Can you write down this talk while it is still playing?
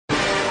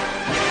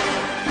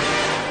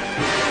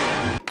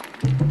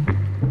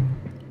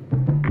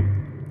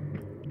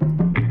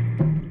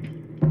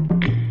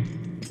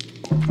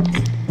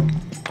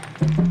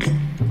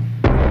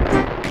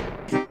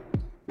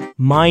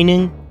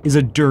Mining is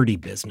a dirty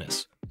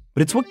business,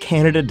 but it's what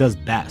Canada does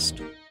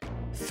best.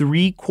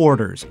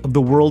 3/4 of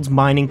the world's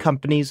mining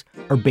companies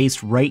are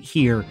based right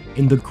here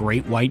in the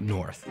Great White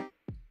North.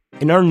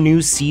 In our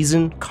new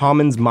season,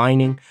 Commons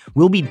Mining,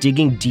 we'll be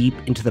digging deep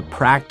into the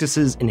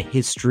practices and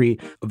history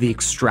of the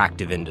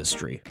extractive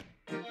industry.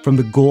 From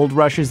the gold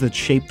rushes that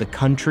shaped the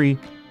country.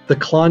 The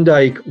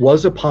Klondike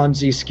was a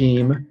Ponzi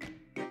scheme.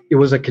 It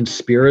was a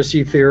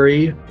conspiracy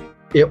theory.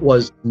 It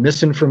was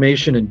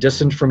misinformation and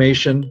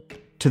disinformation.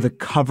 To the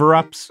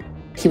cover-ups.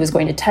 He was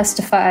going to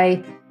testify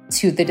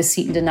to the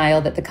deceit and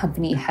denial that the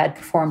company had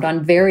performed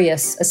on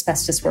various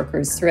asbestos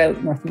workers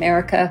throughout North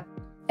America.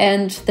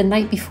 And the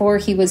night before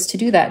he was to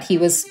do that, he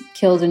was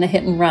killed in a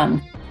hit and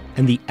run.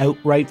 And the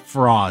outright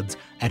frauds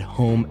at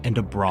home and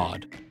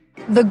abroad.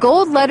 The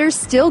gold letters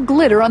still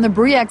glitter on the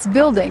Bre-X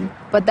building,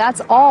 but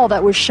that's all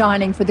that was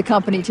shining for the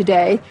company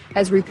today,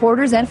 as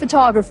reporters and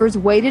photographers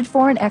waited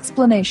for an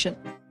explanation.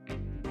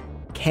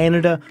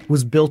 Canada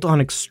was built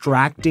on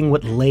extracting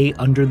what lay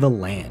under the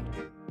land,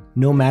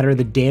 no matter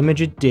the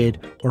damage it did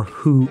or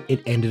who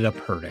it ended up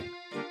hurting.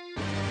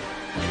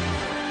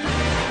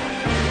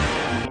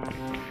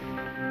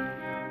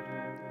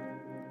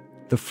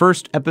 The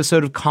first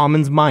episode of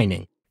Commons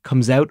Mining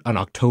comes out on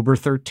October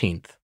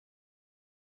 13th.